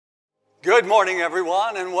Good morning,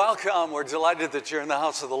 everyone, and welcome. We're delighted that you're in the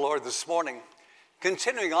house of the Lord this morning.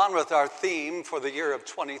 Continuing on with our theme for the year of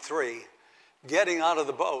 23, getting out of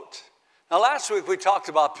the boat. Now, last week we talked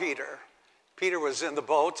about Peter. Peter was in the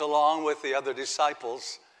boat along with the other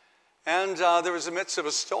disciples, and there was the midst of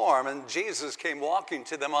a storm, and Jesus came walking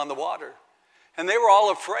to them on the water. And they were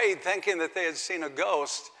all afraid, thinking that they had seen a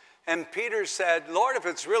ghost. And Peter said, "Lord, if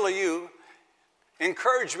it's really you,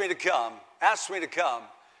 encourage me to come. Ask me to come."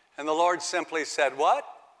 And the Lord simply said, "What?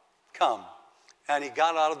 Come." And he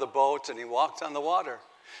got out of the boat and he walked on the water.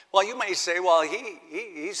 Well, you may say, well,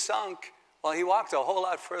 he sunk. Well, he walked a whole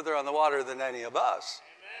lot further on the water than any of us.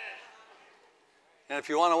 Amen. And if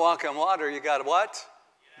you want to walk on water, you got to what?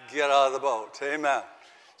 Yeah. Get out of the boat. Amen.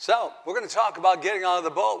 So we're going to talk about getting out of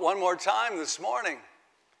the boat one more time this morning.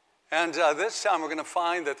 And this time we're going to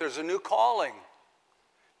find that there's a new calling.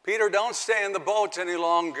 Peter, don't stay in the boat any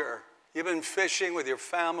longer. You've been fishing with your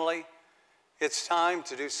family. It's time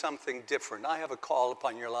to do something different. I have a call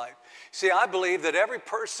upon your life. See, I believe that every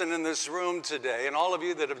person in this room today, and all of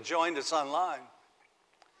you that have joined us online,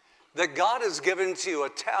 that God has given to you a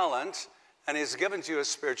talent and he's given to you a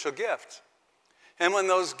spiritual gift. And when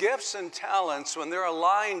those gifts and talents, when they're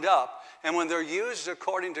aligned up and when they're used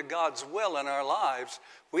according to God's will in our lives,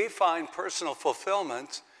 we find personal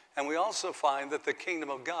fulfillment. And we also find that the kingdom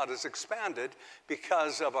of God is expanded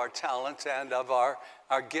because of our talent and of our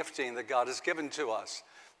gifting that God has given to us.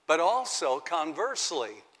 But also,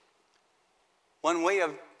 conversely, when we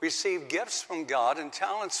have received gifts from God and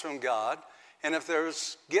talents from God, and if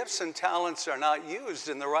those gifts and talents are not used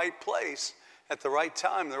in the right place, at the right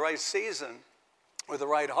time, the right season, with the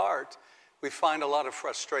right heart, we find a lot of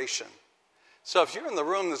frustration. So if you're in the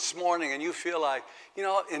room this morning and you feel like,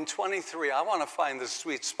 in 23, I want to find this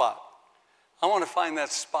sweet spot. I want to find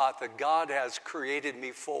that spot that God has created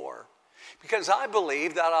me for. Because I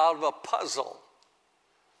believe that out of a puzzle,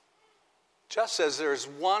 just as there's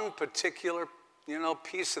one particular,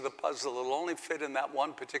 piece of the puzzle that will only fit in that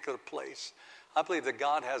one particular place, I believe that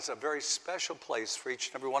God has a very special place for each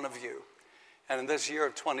and every one of you. And in this year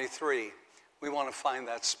of 23, we want to find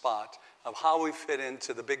that spot of how we fit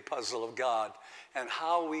into the big puzzle of God and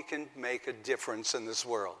how we can make a difference in this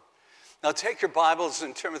world. Now take your Bibles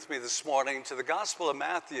and turn with me this morning to the Gospel of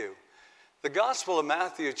Matthew. The Gospel of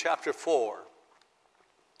Matthew, chapter 4.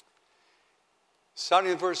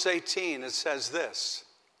 Starting in verse 18, it says this: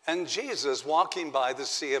 "And Jesus, walking by the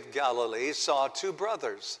Sea of Galilee, saw two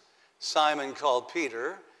brothers, Simon called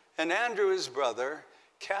Peter, and Andrew his brother,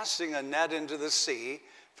 casting a net into the sea,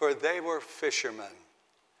 for they were fishermen.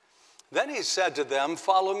 Then he said to them,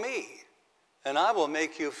 'Follow me, and I will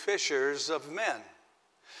make you fishers of men.'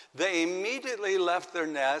 They immediately left their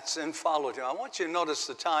nets and followed him." I want you to notice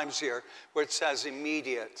the times here where it says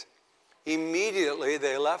immediate. Immediately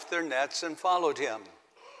they left their nets and followed him.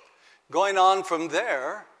 Going on from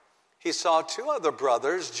there, he saw two other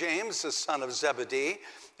brothers, James the son of Zebedee,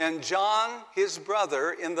 and John his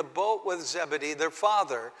brother, in the boat with Zebedee their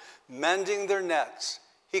father, mending their nets.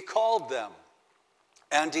 He called them.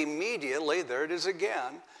 And immediately, there it is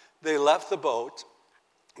again, they left the boat,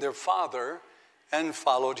 their father, and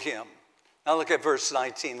followed him. Now look at verse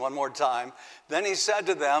 19 one more time. "Then he said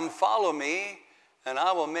to them, 'Follow me, and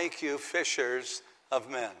I will make you fishers of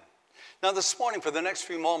men.'" Now this morning, for the next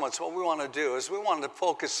few moments, what we want to do is we want to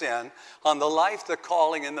focus in on the life, the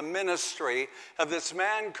calling, and the ministry of this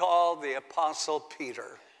man called the Apostle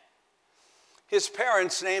Peter. His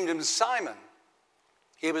parents named him Simon.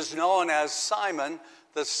 He was known as Simon,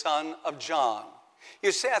 the son of John.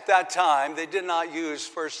 You see, at that time, they did not use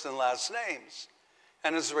first and last names.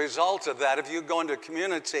 And as a result of that, if you go into a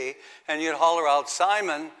community and you'd holler out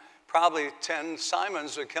Simon, probably 10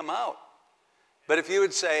 Simons would come out. But if you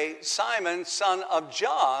would say Simon, son of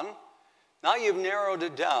John, now you've narrowed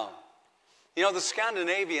it down. The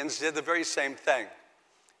Scandinavians did the very same thing.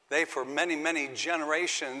 They, for many, many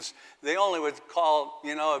generations, they only would call,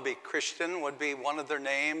 it'd be Christian would be one of their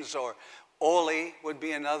names, or Oli would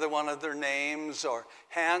be another one of their names, or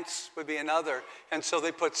Hans would be another. And so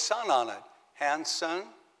they put son on it.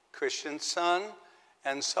 Hanson, Christian son,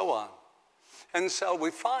 and so on. And so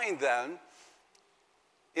we find then,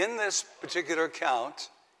 in this particular account,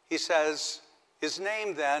 he says his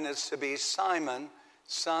name then is to be Simon,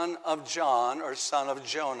 son of John, or son of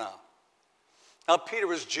Jonah. Now, Peter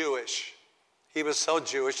was Jewish. He was so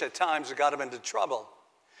Jewish, at times it got him into trouble.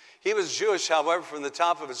 He was Jewish, however, from the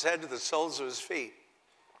top of his head to the soles of his feet.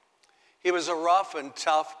 He was a rough and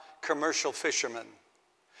tough commercial fisherman.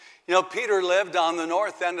 Peter lived on the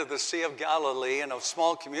north end of the Sea of Galilee in a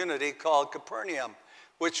small community called Capernaum,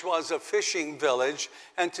 which was a fishing village,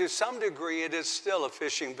 and to some degree it is still a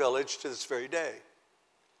fishing village to this very day.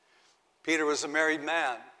 Peter was a married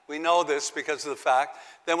man. We know this because of the fact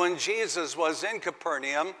that when Jesus was in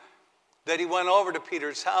Capernaum, that he went over to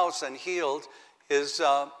Peter's house and healed his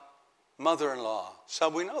mother-in-law. So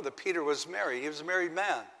we know that Peter was married. He was a married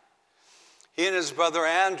man. He and his brother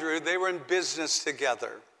Andrew, they were in business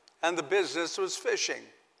together, and the business was fishing.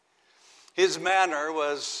 His manner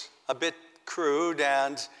was a bit crude,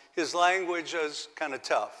 and his language was kind of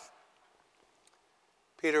tough.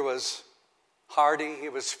 Peter was hardy. He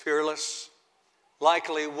was fearless,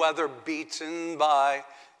 likely weather-beaten by,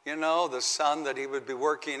 the sun that he would be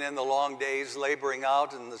working in, the long days, laboring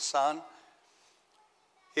out in the sun.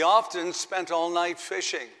 He often spent all night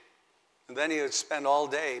fishing, and then he would spend all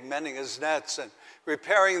day mending his nets and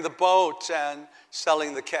repairing the boat and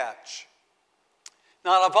selling the catch.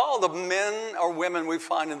 Now, of all the men or women we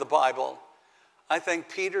find in the Bible, I think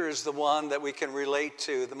Peter is the one that we can relate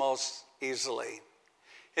to the most easily.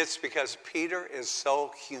 It's because Peter is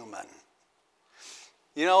so human.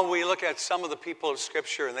 We look at some of the people of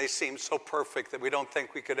Scripture and they seem so perfect that we don't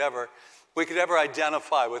think we could ever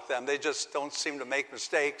identify with them. They just don't seem to make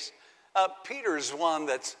mistakes. Peter's one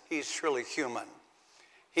he's truly human.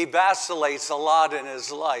 He vacillates a lot in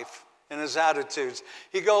his life, in his attitudes.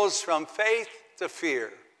 He goes from faith to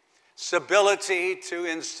fear, stability to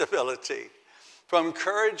instability, from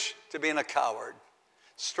courage to being a coward,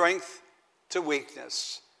 strength to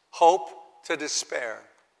weakness, hope to despair.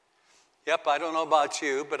 Yep, I don't know about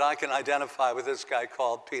you, but I can identify with this guy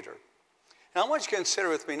called Peter. Now I want you to consider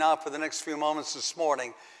with me now for the next few moments this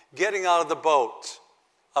morning, getting out of the boat,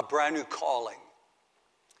 a brand new calling.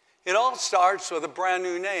 It all starts with a brand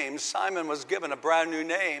new name. Simon was given a brand new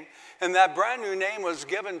name, and that brand new name was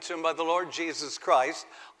given to him by the Lord Jesus Christ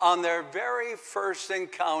on their very first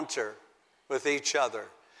encounter with each other.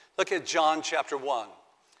 Look at John chapter 1.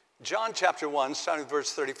 John chapter 1, starting with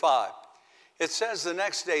verse 35. It says the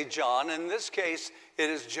next day John, in this case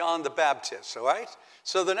it is John the Baptist, all right?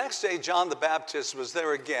 So the next day John the Baptist was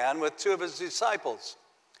there again with two of his disciples.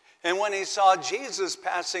 And when he saw Jesus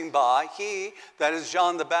passing by, he, that is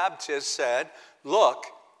John the Baptist, said, "Look,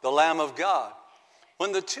 the Lamb of God."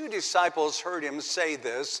 When the two disciples heard him say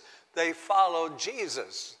this, they followed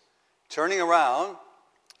Jesus. Turning around,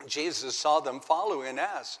 Jesus saw them following and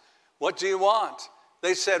asked, "What do you want?"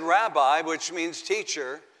 They said, "Rabbi," which means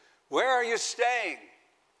teacher, "where are you staying?"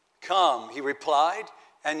 "Come," he replied,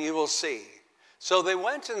 "and you will see." So they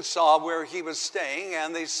went and saw where he was staying,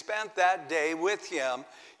 and they spent that day with him.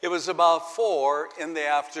 It was about 4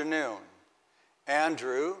 p.m.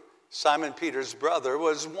 Andrew, Simon Peter's brother,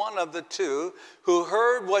 was one of the two who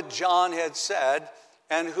heard what John had said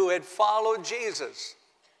and who had followed Jesus.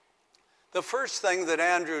 The first thing that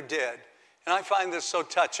Andrew did, and I find this so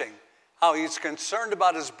touching, how he's concerned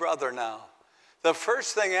about his brother now. The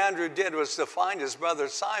first thing Andrew did was to find his brother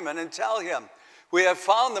Simon and tell him, "We have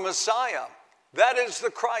found the Messiah, that is the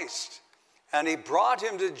Christ." And he brought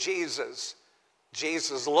him to Jesus.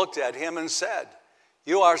 Jesus looked at him and said,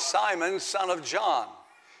 "You are Simon, son of John.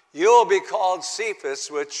 You will be called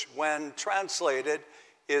Cephas," which when translated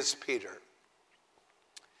is Peter.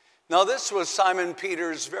 Now this was Simon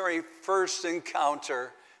Peter's very first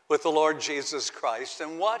encounter with the Lord Jesus Christ,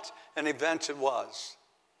 and what an event it was.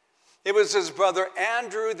 It was his brother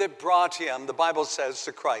Andrew that brought him, the Bible says,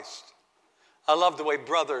 to Christ. I love the way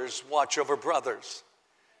brothers watch over brothers.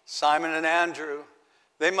 Simon and Andrew,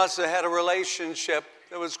 they must have had a relationship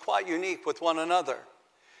that was quite unique with one another.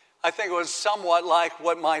 I think it was somewhat like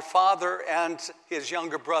what my father and his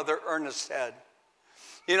younger brother Ernest had.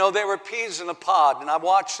 They were peas in a pod, and I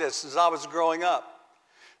watched this as I was growing up.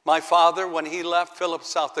 My father, when he left Phillips,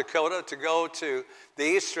 South Dakota, to go to the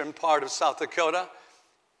eastern part of South Dakota,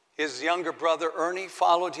 his younger brother Ernie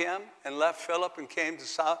followed him and left Philip and came to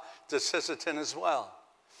Sisseton as well.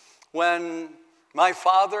 When my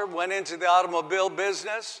father went into the automobile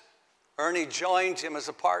business, Ernie joined him as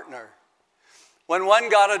a partner. When one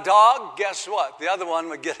got a dog, guess what? The other one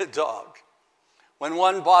would get a dog. When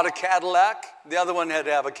one bought a Cadillac, the other one had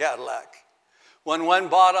to have a Cadillac. When one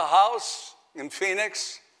bought a house in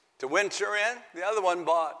Phoenix to winter in, the other one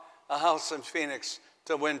bought a house in Phoenix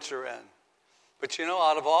to winter in. But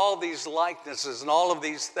out of all these likenesses and all of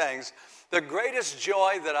these things, the greatest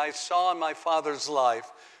joy that I saw in my father's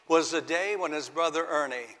life was the day when his brother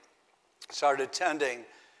Ernie started attending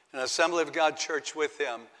an Assembly of God church with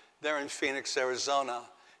him there in Phoenix, Arizona,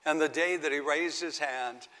 and the day that he raised his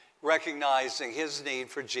hand, recognizing his need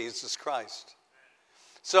for Jesus Christ.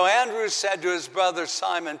 So Andrew said to his brother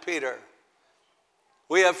Simon Peter,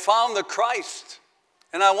 "We have found the Christ,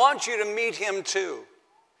 and I want you to meet him too."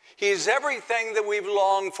 He's everything that we've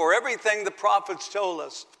longed for, everything the prophets told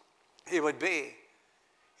us he would be.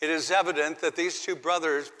 It is evident that these two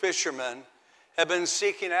brothers, fishermen, have been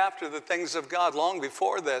seeking after the things of God long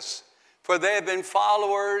before this, for they have been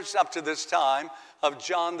followers up to this time of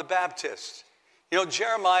John the Baptist. You know,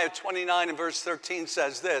 Jeremiah 29 and verse 13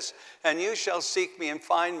 says this, "And you shall seek me and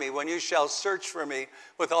find me when you shall search for me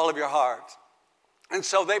with all of your heart." And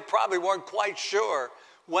so they probably weren't quite sure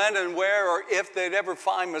when and where or if they'd ever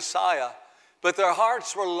find Messiah, but their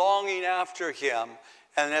hearts were longing after him.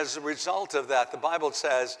 And as a result of that, the Bible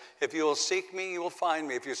says, if you will seek me, you will find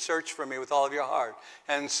me, if you search for me with all of your heart.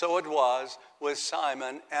 And so it was with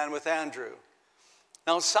Simon and with Andrew.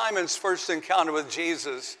 Now, Simon's first encounter with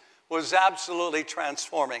Jesus was absolutely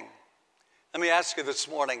transforming. Let me ask you this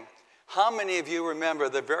morning, how many of you remember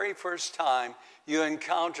the very first time you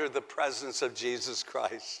encountered the presence of Jesus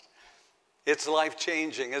Christ? It's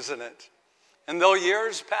life-changing, isn't it? And though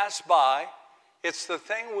years pass by, it's the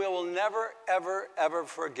thing we will never, ever, ever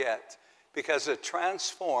forget because it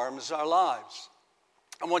transforms our lives.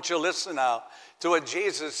 I want you to listen now to what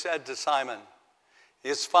Jesus said to Simon.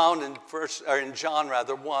 It's found in John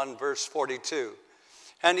 1, verse 42.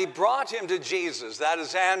 And he brought him to Jesus. That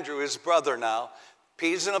is Andrew, his brother now.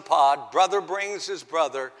 Peas in a pod. Brother brings his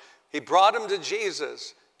brother. He brought him to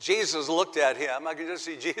Jesus. Jesus looked at him. I can just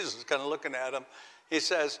see Jesus kind of looking at him. He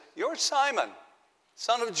says, "You're Simon,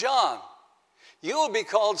 son of John. You will be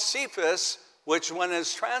called Cephas," which when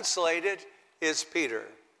is translated is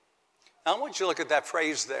Peter. Now I want you to look at that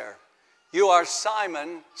phrase there. You are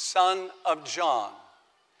Simon, son of John.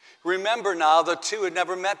 Remember now, the two had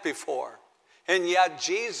never met before, and yet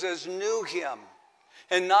Jesus knew him.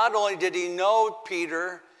 And not only did he know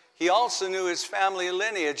Peter, he also knew his family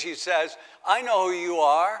lineage. He says, "I know who you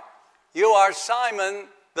are. You are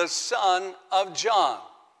Simon, the son of John."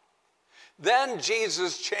 Then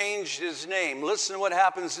Jesus changed his name. Listen to what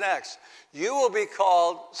happens next. You will be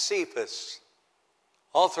called Cephas.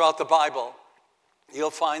 All throughout the Bible, you'll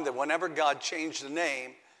find that whenever God changed the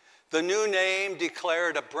name, the new name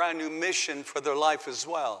declared a brand new mission for their life as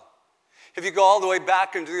well. If you go all the way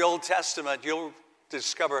back into the Old Testament, you'll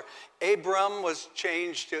discover Abram was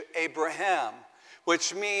changed to Abraham,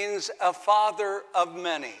 which means a father of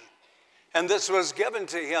many. And this was given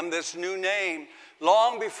to him, this new name,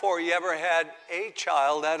 long before he ever had a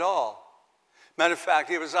child at all. Matter of fact,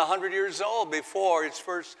 he was 100 years old before his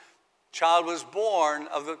first child was born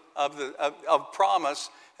of promise,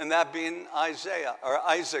 and that being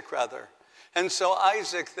Isaac rather. And so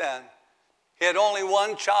Isaac then, he had only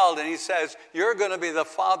one child, and he says, "You're going to be the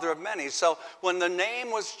father of many." So when the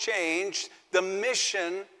name was changed, the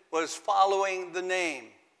mission was following the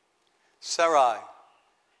name. Sarai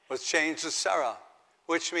was changed to Sarah,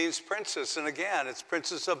 which means princess. And again, it's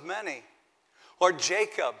princess of many. Or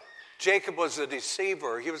Jacob. Jacob was a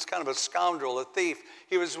deceiver. He was kind of a scoundrel, a thief.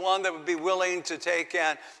 He was one that would be willing to take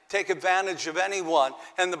advantage of anyone.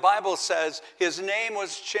 And the Bible says his name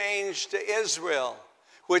was changed to Israel,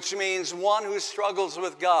 which means one who struggles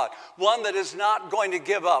with God, one that is not going to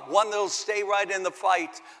give up, one that will stay right in the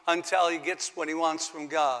fight until he gets what he wants from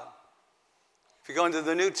God. If you go into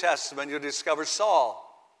the New Testament, you'll discover Saul.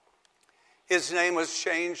 His name was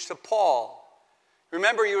changed to Paul.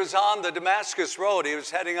 Remember, he was on the Damascus road. He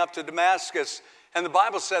was heading up to Damascus. And the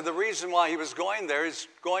Bible said the reason why he was going there is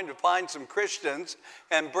going to find some Christians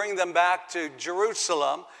and bring them back to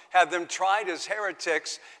Jerusalem, have them tried as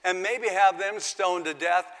heretics, and maybe have them stoned to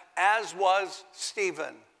death, as was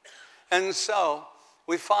Stephen. And so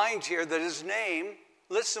we find here that his name,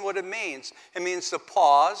 listen what it means. It means to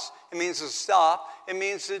pause. It means to stop. It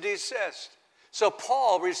means to desist. So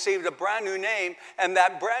Paul received a brand new name, and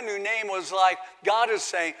that brand new name was like God is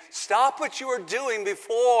saying, stop what you were doing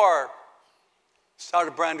before. Start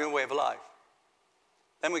a brand new way of life.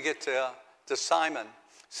 Then we get to Simon.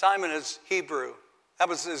 Simon is Hebrew. That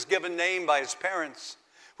was his given name by his parents,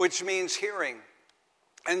 which means hearing.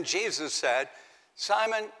 And Jesus said,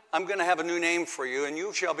 Simon, I'm going to have a new name for you, and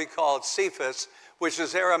you shall be called Cephas, which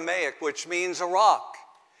is Aramaic, which means a rock.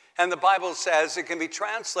 And the Bible says it can be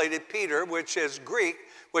translated Peter, which is Greek,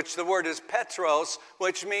 which the word is Petros,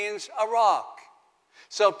 which means a rock.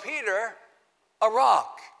 So Peter, a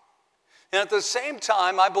rock. And at the same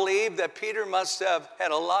time, I believe that Peter must have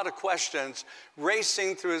had a lot of questions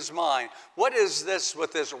racing through his mind. What is this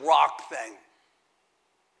with this rock thing?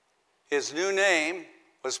 His new name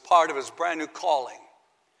was part of his brand new calling.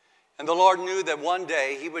 And the Lord knew that one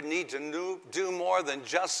day he would need to do more than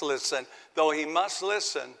just listen. Though he must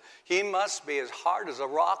listen, he must be as hard as a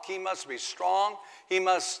rock. He must be strong. He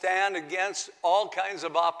must stand against all kinds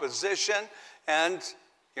of opposition. And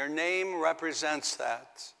your name represents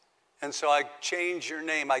that. And so I change your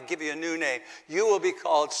name. I give you a new name. You will be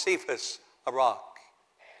called Cephas, a rock.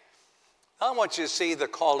 Now I want you to see the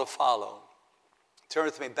call to follow. Turn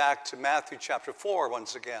with me back to Matthew chapter 4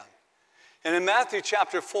 once again. And in Matthew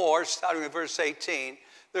chapter 4, starting with verse 18,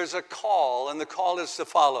 there's a call, and the call is to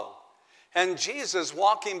follow. And Jesus,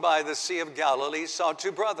 walking by the Sea of Galilee, saw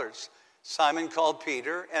two brothers, Simon called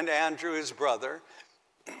Peter and Andrew his brother,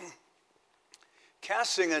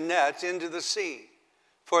 casting a net into the sea,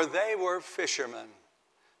 for they were fishermen.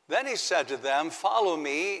 Then he said to them, "Follow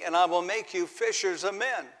me, and I will make you fishers of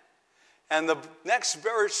men." And the next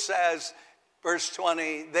verse says, verse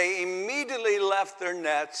 20, they immediately left their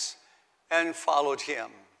nets and followed him.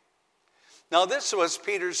 Now this was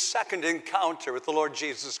Peter's second encounter with the Lord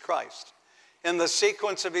Jesus Christ. In the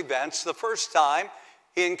sequence of events, the first time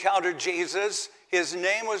he encountered Jesus, his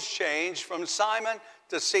name was changed from Simon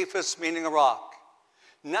to Cephas, meaning a rock.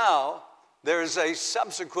 Now, there's a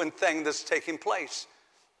subsequent thing that's taking place.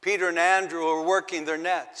 Peter and Andrew are working their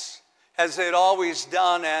nets, as they'd always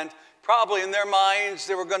done, and probably in their minds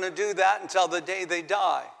they were going to do that until the day they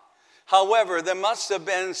die. However, there must have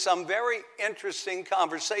been some very interesting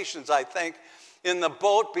conversations, I think, in the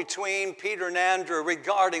boat between Peter and Andrew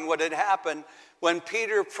regarding what had happened when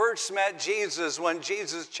Peter first met Jesus, when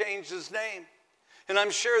Jesus changed his name. And I'm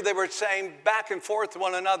sure they were saying back and forth to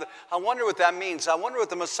one another, I wonder what that means. I wonder what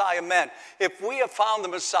the Messiah meant. If we have found the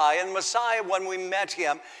Messiah, and the Messiah, when we met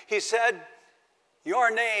him, he said,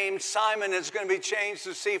 your name, Simon, is going to be changed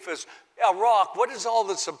to Cephas, a rock. What is all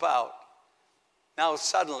this about? Now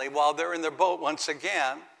suddenly, while they're in their boat once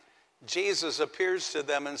again, Jesus appears to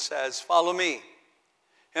them and says, follow me,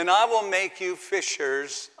 and I will make you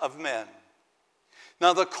fishers of men.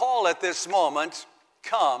 Now the call at this moment,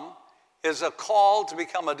 come, is a call to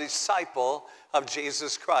become a disciple of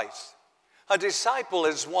Jesus Christ. A disciple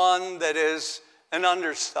is one that is an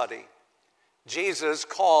understudy. Jesus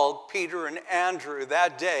called Peter and Andrew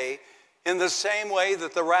that day in the same way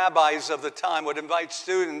that the rabbis of the time would invite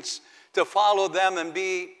students to follow them and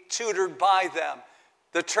be tutored by them.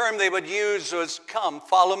 The term they would use was, come,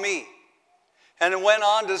 follow me. And it went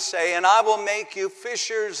on to say, and I will make you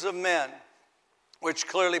fishers of men, which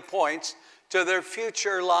clearly points to their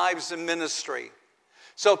future lives in ministry.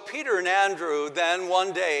 So Peter and Andrew then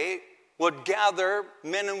one day would gather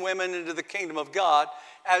men and women into the kingdom of God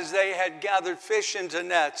as they had gathered fish into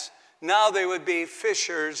nets. Now they would be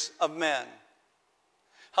fishers of men.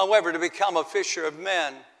 However, to become a fisher of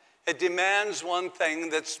men, it demands one thing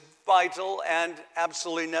that's vital and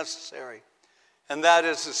absolutely necessary, and that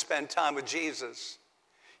is to spend time with Jesus.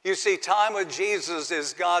 You see, time with Jesus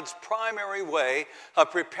is God's primary way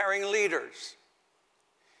of preparing leaders.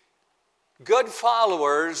 Good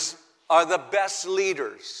followers are the best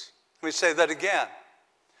leaders. Let me say that again.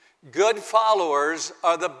 Good followers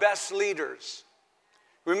are the best leaders.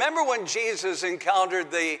 Remember when Jesus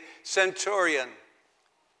encountered the centurion?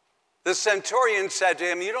 The centurion said to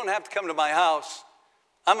him, you don't have to come to my house.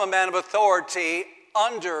 I'm a man of authority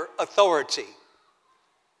under authority.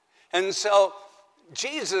 And so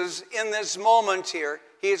Jesus, in this moment here,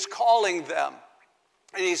 he is calling them.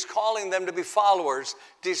 And he's calling them to be followers,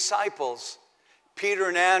 disciples. Peter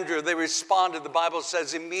and Andrew, they responded, the Bible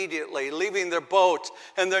says, immediately, leaving their boat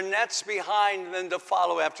and their nets behind them to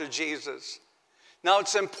follow after Jesus. Now,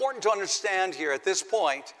 it's important to understand here at this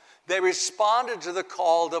point, they responded to the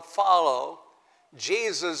call to follow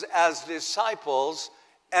Jesus as disciples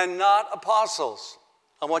and not apostles.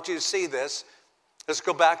 I want you to see this. Let's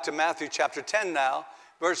go back to Matthew chapter 10 now,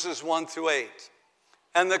 verses 1 through 8.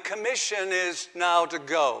 And the commission is now to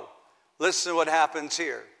go. Listen to what happens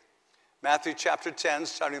here. Matthew chapter 10,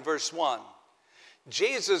 starting verse 1.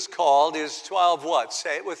 Jesus called his 12 what?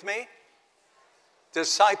 Say it with me.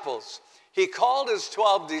 Disciples. He called his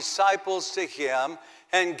 12 disciples to him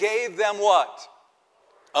and gave them what?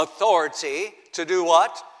 Authority to do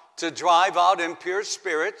what? To drive out impure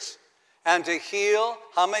spirits and to heal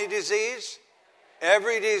how many diseases?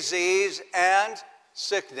 Every disease and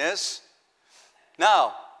sickness.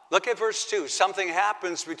 Now, look at verse 2. Something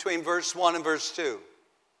happens between verse 1 and verse 2.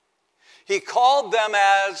 He called them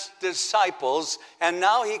as disciples, and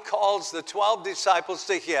now he calls the 12 disciples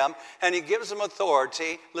to him, and he gives them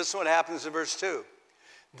authority. Listen what happens in verse 2.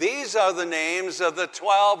 These are the names of the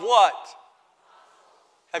 12 what?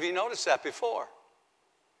 Have you noticed that before?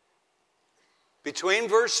 Between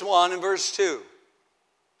verse 1 and verse 2.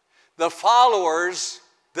 The followers,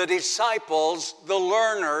 the disciples, the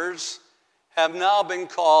learners have now been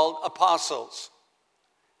called apostles.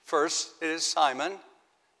 First, it is Simon,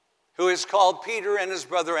 who is called Peter and his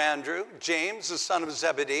brother Andrew, James, the son of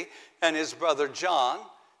Zebedee, and his brother John,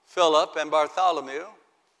 Philip and Bartholomew,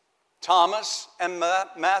 Thomas and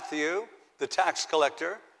Matthew, the tax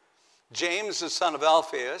collector, James, the son of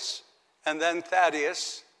Alphaeus, and then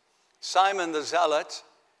Thaddeus, Simon the Zealot,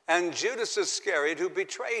 and Judas Iscariot, who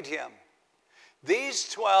betrayed him. These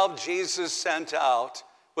 12 Jesus sent out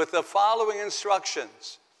with the following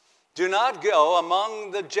instructions. Do not go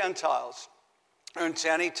among the Gentiles or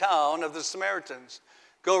into any town of the Samaritans.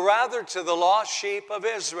 Go rather to the lost sheep of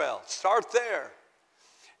Israel. Start there.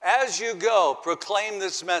 As you go, proclaim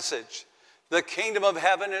this message. The kingdom of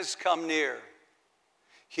heaven has come near.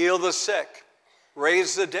 Heal the sick,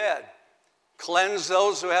 raise the dead, cleanse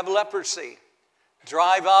those who have leprosy,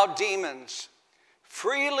 drive out demons.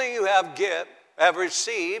 Freely you have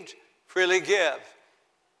received, freely give.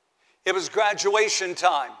 It was graduation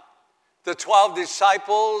time. The 12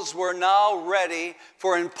 disciples were now ready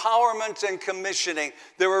for empowerment and commissioning.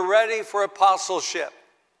 They were ready for apostleship.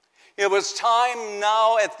 It was time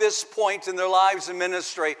now at this point in their lives and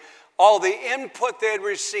ministry. All the input they had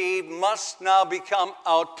received must now become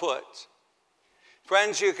output.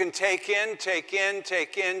 Friends, you can take in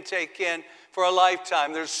for a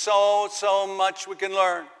lifetime. There's so much we can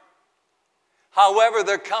learn. However,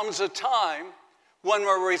 there comes a time when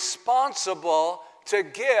we're responsible to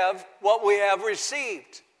give what we have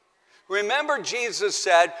received. Remember, Jesus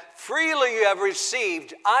said, freely you have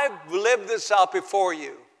received. I've lived this out before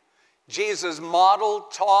you. Jesus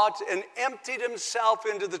modeled, taught, and emptied himself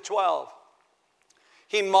into the 12.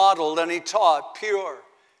 He modeled and he taught pure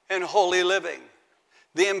and holy living,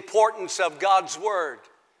 the importance of God's word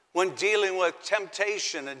when dealing with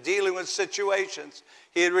temptation and dealing with situations.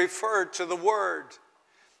 He had referred to the word,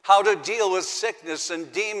 how to deal with sickness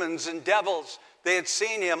and demons and devils. They had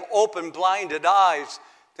seen him open blinded eyes,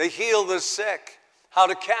 to heal the sick, how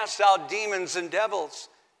to cast out demons and devils.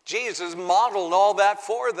 Jesus modeled all that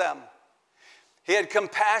for them. He had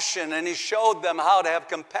compassion, and he showed them how to have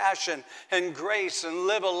compassion and grace and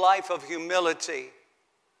live a life of humility.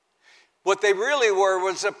 What they really were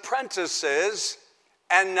was apprentices,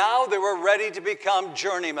 and now they were ready to become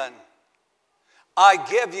journeymen. I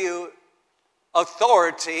give you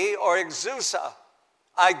authority, or exousia.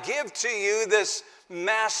 I give to you this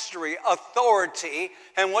mastery, authority.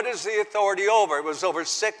 And what is the authority over? It was over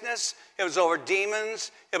sickness. It was over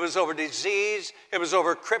demons. It was over disease. It was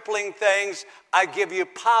over crippling things. I give you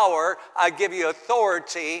power. I give you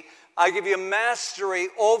authority. I give you mastery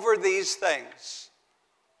over these things.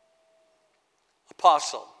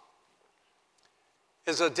 Apostle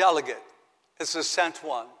is a delegate. It's a sent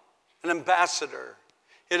one, an ambassador.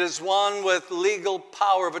 It is one with legal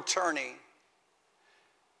power of attorney.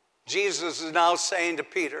 Jesus is now saying to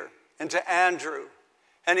Peter and to Andrew,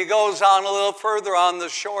 and he goes on a little further on the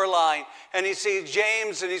shoreline, and he sees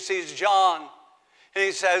James and he sees John, and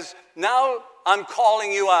he says, now I'm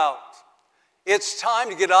calling you out. It's time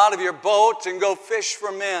to get out of your boat and go fish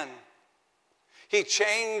for men. He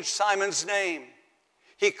changed Simon's name.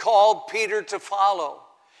 He called Peter to follow,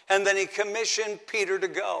 and then he commissioned Peter to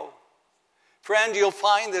go. Friend, you'll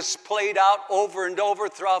find this played out over and over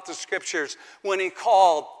throughout the scriptures. When he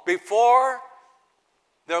called, before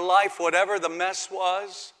their life, whatever the mess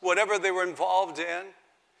was, whatever they were involved in.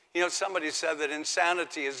 You know, somebody said that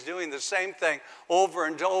insanity is doing the same thing over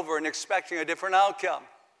and over and expecting a different outcome.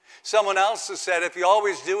 Someone else has said, if you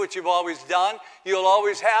always do what you've always done, you'll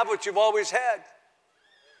always have what you've always had.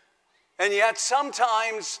 And yet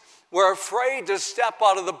sometimes we're afraid to step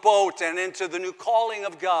out of the boat and into the new calling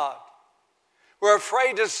of God. We're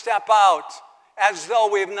afraid to step out as though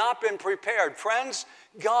we have not been prepared. Friends,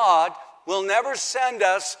 God will never send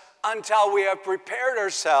us until we have prepared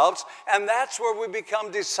ourselves, and that's where we become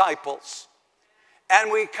disciples.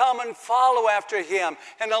 And we come and follow after him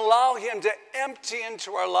and allow him to empty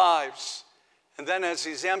into our lives. And then as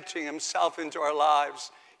he's emptying himself into our lives,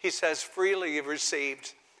 he says, freely you've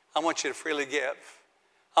received. I want you to freely give.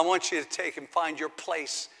 I want you to take and find your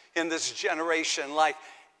place in this generation, like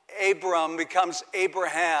Abram becomes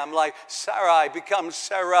Abraham, like Sarai becomes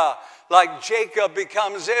Sarah, like Jacob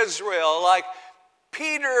becomes Israel, like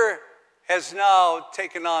Peter has now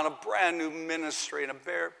taken on a brand new ministry and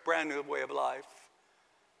a brand new way of life.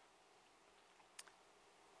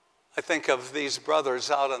 I think of these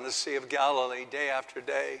brothers out on the Sea of Galilee day after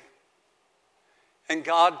day, and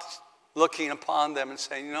God looking upon them and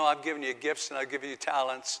saying, you know, I've given you gifts and I've given you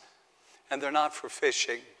talents, and they're not for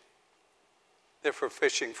fishing. They're for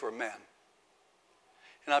fishing for men.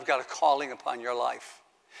 And I've got a calling upon your life.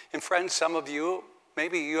 And friends, some of you,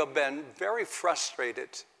 maybe you have been very frustrated.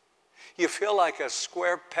 You feel like a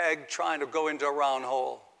square peg trying to go into a round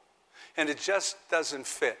hole, and it just doesn't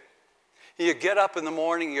fit. You get up in the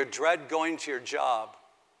morning, you dread going to your job.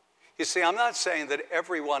 You see, I'm not saying that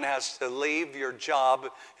everyone has to leave your job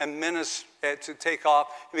and to take off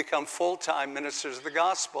and become full-time ministers of the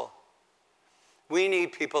gospel. We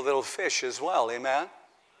need people that'll fish as well, amen?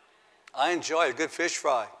 I enjoy a good fish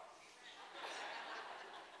fry.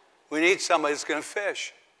 We need somebody that's going to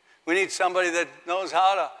fish. We need somebody that knows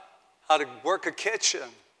how to work a kitchen.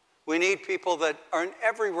 We need people that are in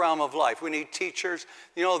every realm of life. We need teachers.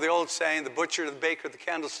 You know the old saying, the butcher, the baker, the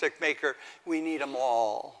candlestick maker. We need them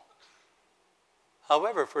all.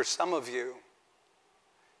 However, for some of you,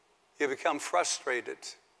 you become frustrated.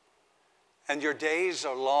 And your days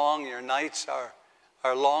are long, your nights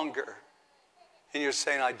are longer. And you're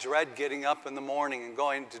saying, I dread getting up in the morning and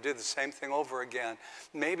going to do the same thing over again.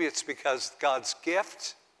 Maybe it's because God's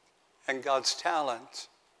gift and God's talent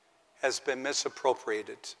has been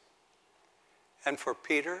misappropriated. And for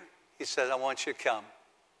Peter, he said, I want you to come,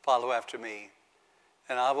 follow after me,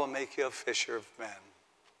 and I will make you a fisher of men.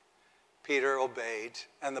 Peter obeyed,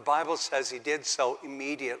 and the Bible says he did so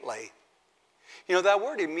immediately. You know, that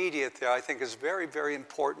word immediate there, I think, is very, very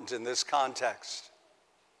important in this context.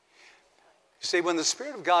 You see, when the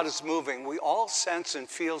Spirit of God is moving, we all sense and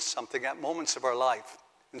feel something at moments of our life.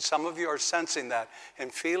 And some of you are sensing that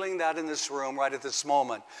and feeling that in this room right at this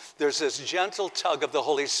moment. There's this gentle tug of the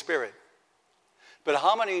Holy Spirit. But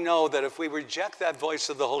how many know that if we reject that voice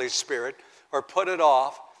of the Holy Spirit or put it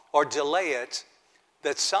off or delay it,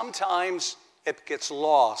 that sometimes it gets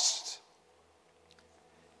lost?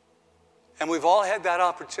 And we've all had that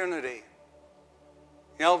opportunity.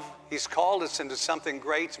 You know, he's called us into something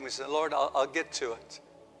great, and we said, Lord, I'll get to it.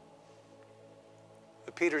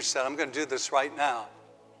 But Peter said, I'm going to do this right now.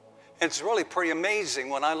 And it's really pretty amazing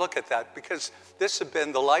when I look at that, because this had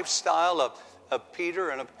been the lifestyle of Peter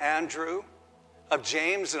and of Andrew, of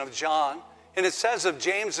James and of John. And it says of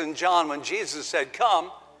James and John, when Jesus said, come,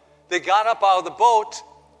 they got up out of the boat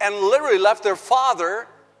and literally left their father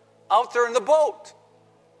out there in the boat.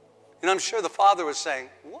 And I'm sure the father was saying,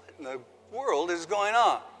 what in the world is going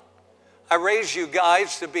on? I raised you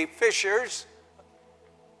guys to be fishers.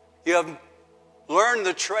 You have learned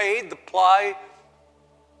the trade, apply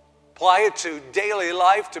it to daily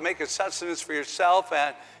life to make a sustenance for yourself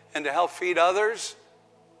and to help feed others.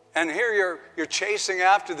 And here you're chasing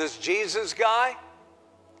after this Jesus guy.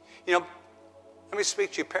 You know, let me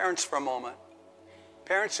speak to you parents for a moment.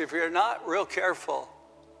 Parents, if you're not real careful,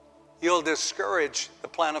 you'll discourage the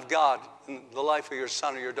plan of God in the life of your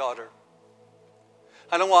son or your daughter.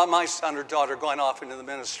 I don't want my son or daughter going off into the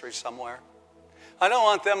ministry somewhere. I don't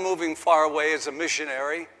want them moving far away as a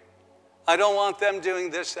missionary. I don't want them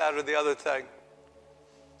doing this, that, or the other thing.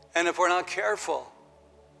 And if we're not careful,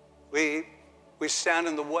 we stand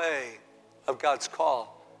in the way of God's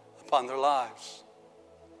call upon their lives.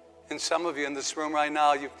 And some of you in this room right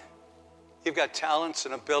now, you've got talents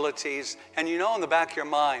and abilities, and you know in the back of your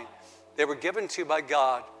mind, they were given to you by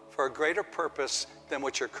God for a greater purpose than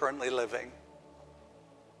what you're currently living.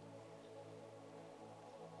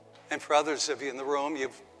 And for others of you in the room,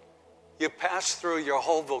 you've passed through your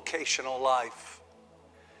whole vocational life.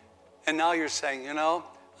 And now you're saying, you know,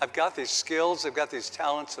 I've got these skills, I've got these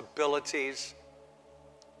talents, abilities.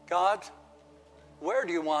 God, where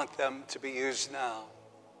do you want them to be used now?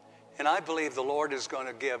 And I believe the Lord is going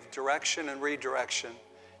to give direction and redirection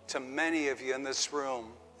to many of you in this room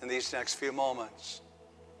in these next few moments.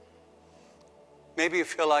 Maybe you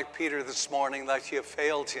feel like Peter this morning, like you have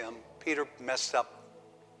failed him. Peter messed up,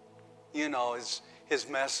 you know, his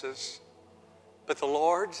messes. But the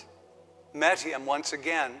Lord met him once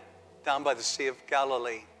again down by the Sea of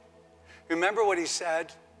Galilee. Remember what he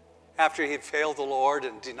said after he had failed the Lord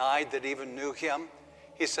and denied that he even knew him?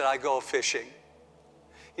 He said, I go fishing.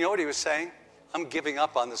 You know what he was saying? I'm giving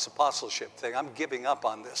up on this apostleship thing. I'm giving up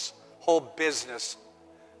on this whole business.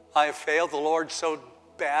 I have failed the Lord so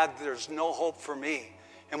bad, there's no hope for me.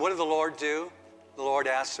 And what did the Lord do? The Lord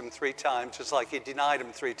asked him 3 times, just like he denied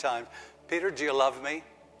him 3 times. Peter, do you love me?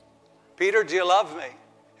 Peter, do you love me?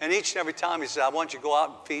 And each and every time he said, I want you to go out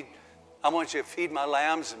and feed. I want you to feed my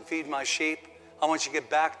lambs and feed my sheep. I want you to get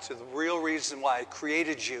back to the real reason why I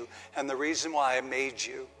created you and the reason why I made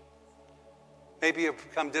you. Maybe you've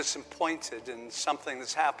become disappointed in something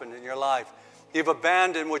that's happened in your life. You've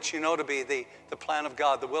abandoned what you know to be the plan of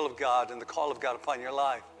God, the will of God, and the call of God upon your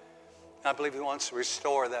life. And I believe he wants to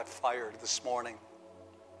restore that fire this morning.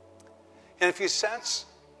 And if you sense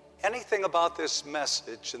anything about this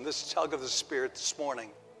message and this tug of the Spirit this morning,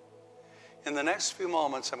 in the next few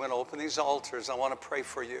moments, I'm going to open these altars. I want to pray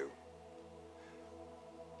for you.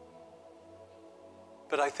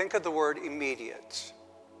 But I think of the word immediate,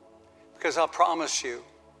 because I'll promise you,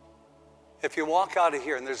 If you walk out of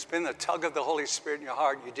here and there's been a tug of the Holy Spirit in your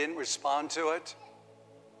heart and you didn't respond to it,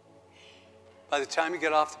 by the time you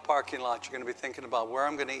get off the parking lot, you're going to be thinking about where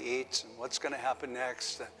I'm going to eat and what's going to happen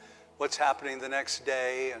next and what's happening the next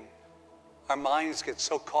day. And our minds get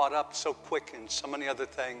so caught up so quick in so many other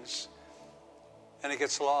things, and it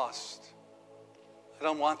gets lost. I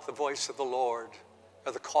don't want the voice of the Lord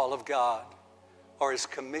or the call of God or his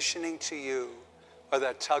commissioning to you or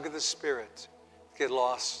that tug of the Spirit to get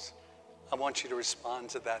lost. I want you to respond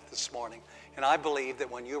to that this morning. And I believe that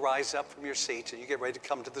when you rise up from your seat and you get ready to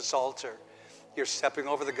come to this altar, you're stepping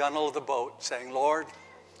over the gunwale of the boat saying, Lord,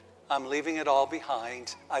 I'm leaving it all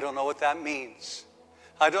behind. I don't know what that means.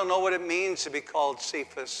 I don't know what it means to be called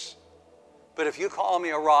Cephas. But if you call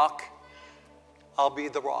me a rock, I'll be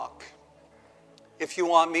the rock. If you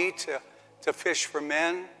want me to fish for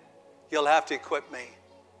men, you'll have to equip me.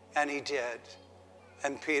 And he did.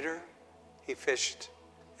 And Peter, he fished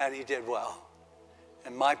and he did well.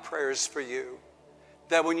 And my prayer is for you,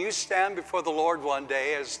 that when you stand before the Lord one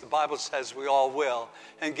day, as the Bible says we all will,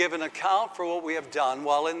 and give an account for what we have done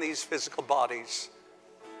while in these physical bodies,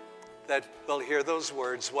 that we'll hear those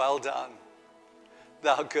words, well done,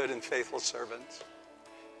 thou good and faithful servant.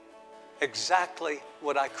 Exactly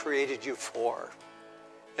what I created you for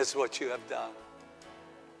is what you have done.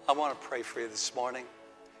 I want to pray for you this morning.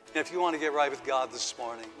 And if you want to get right with God this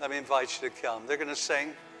morning, let me invite you to come. They're going to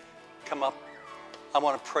sing. Come up. I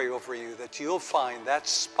want to pray over you that you'll find that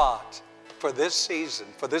spot for this season,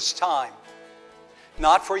 for this time.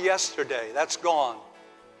 Not for yesterday, that's gone.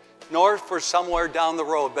 Nor for somewhere down the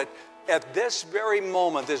road, but at this very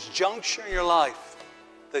moment, this juncture in your life,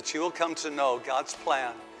 that you will come to know God's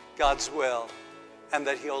plan, God's will, and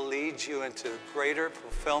that he'll lead you into greater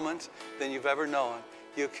fulfillment than you've ever known.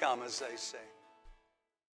 You come, as they say.